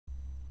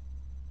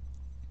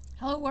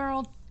Hello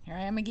world, here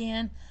I am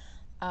again.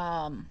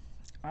 I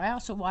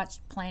also watched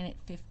Planet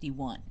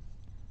 51.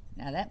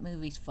 Now that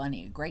movie's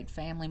funny, a great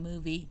family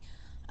movie.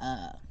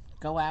 Uh,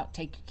 Go out,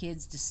 take your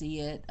kids to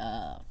see it.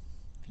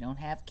 If you don't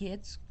have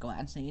kids, go out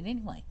and see it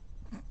anyway.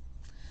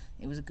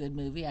 It was a good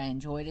movie. I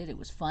enjoyed it. It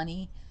was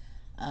funny,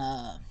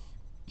 uh,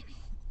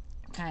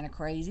 kind of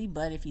crazy,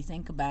 but if you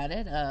think about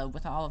it,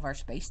 with all of our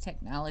space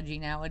technology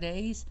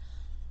nowadays,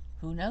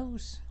 who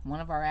knows? One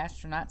of our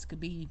astronauts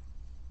could be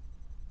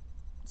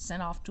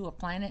sent off to a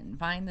planet and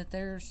find that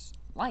there's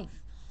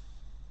life.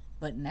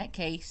 But in that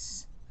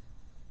case,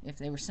 if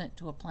they were sent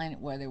to a planet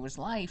where there was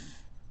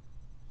life,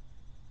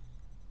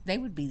 they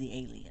would be the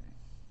alien,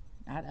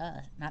 not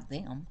us, not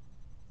them.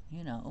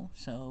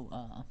 So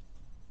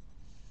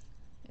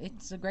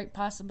it's a great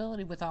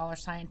possibility with all our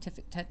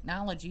scientific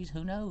technologies.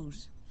 Who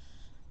knows?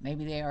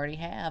 Maybe they already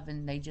have,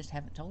 and they just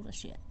haven't told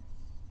us yet.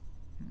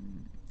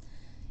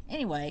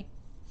 Anyway,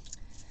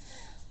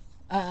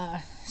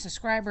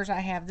 subscribers I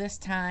have this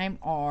time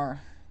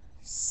are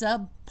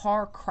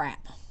subpar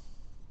crap.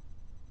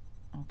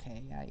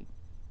 Okay, I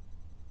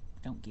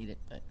don't get it,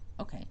 but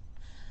okay.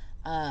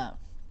 Uh,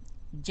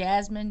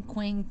 Jasmine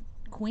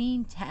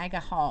Queen Tagga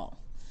Hall.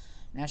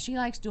 Now she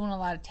likes doing a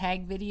lot of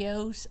tag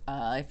videos.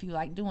 If you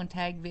like doing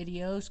tag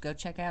videos, go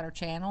check out her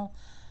channel.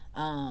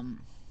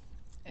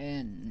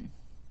 And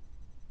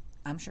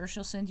I'm sure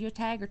she'll send you a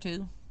tag or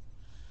two.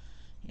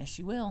 Yes,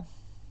 she will.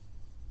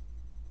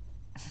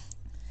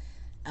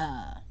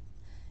 Uh,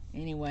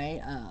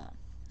 anyway,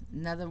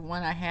 another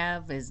one I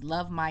have is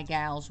Love My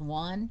Gals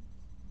 1.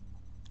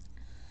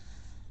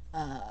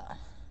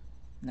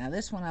 Now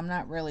this one I'm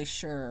not really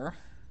sure.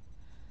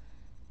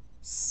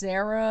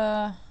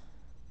 Sarah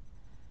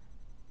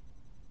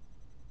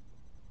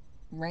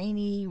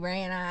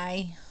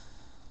Rani.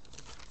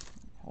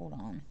 Hold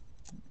on.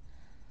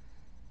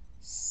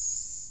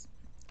 SARARANIRAN.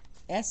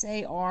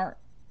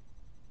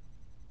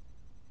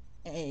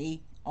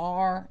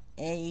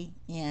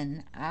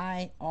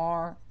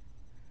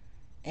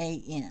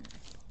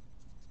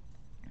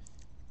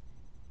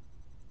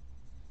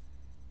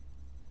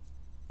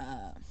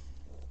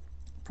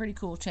 Pretty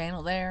cool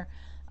channel there.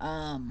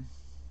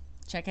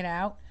 Check it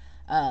out.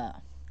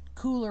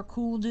 Cooler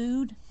Cool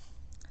Dude,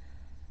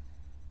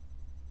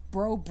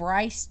 Bro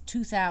Bryce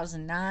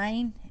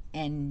 2009,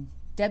 and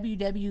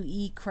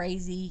WWE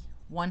Crazy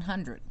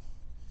 100.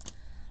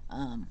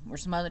 Were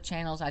some other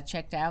channels I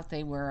checked out.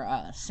 They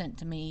were sent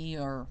to me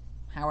or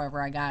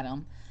however I got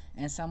them,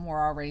 and some were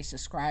already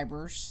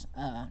subscribers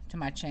to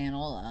my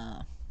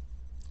channel.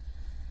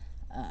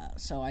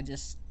 So I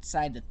just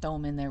decided to throw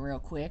them in there real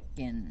quick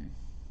and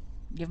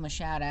give them a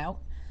shout out.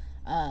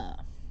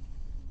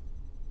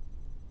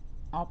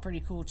 All pretty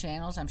cool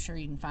channels. I'm sure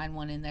you can find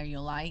one in there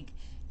you'll like.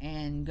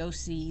 And go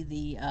see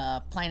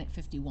the Planet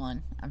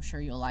 51. I'm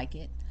sure you'll like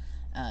it.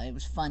 It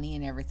was funny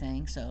and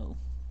everything, so,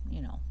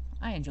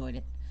 I enjoyed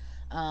it.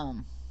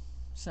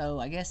 So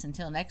I guess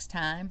until next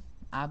time,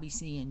 I'll be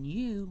seeing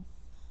you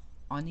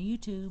on the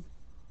YouTube.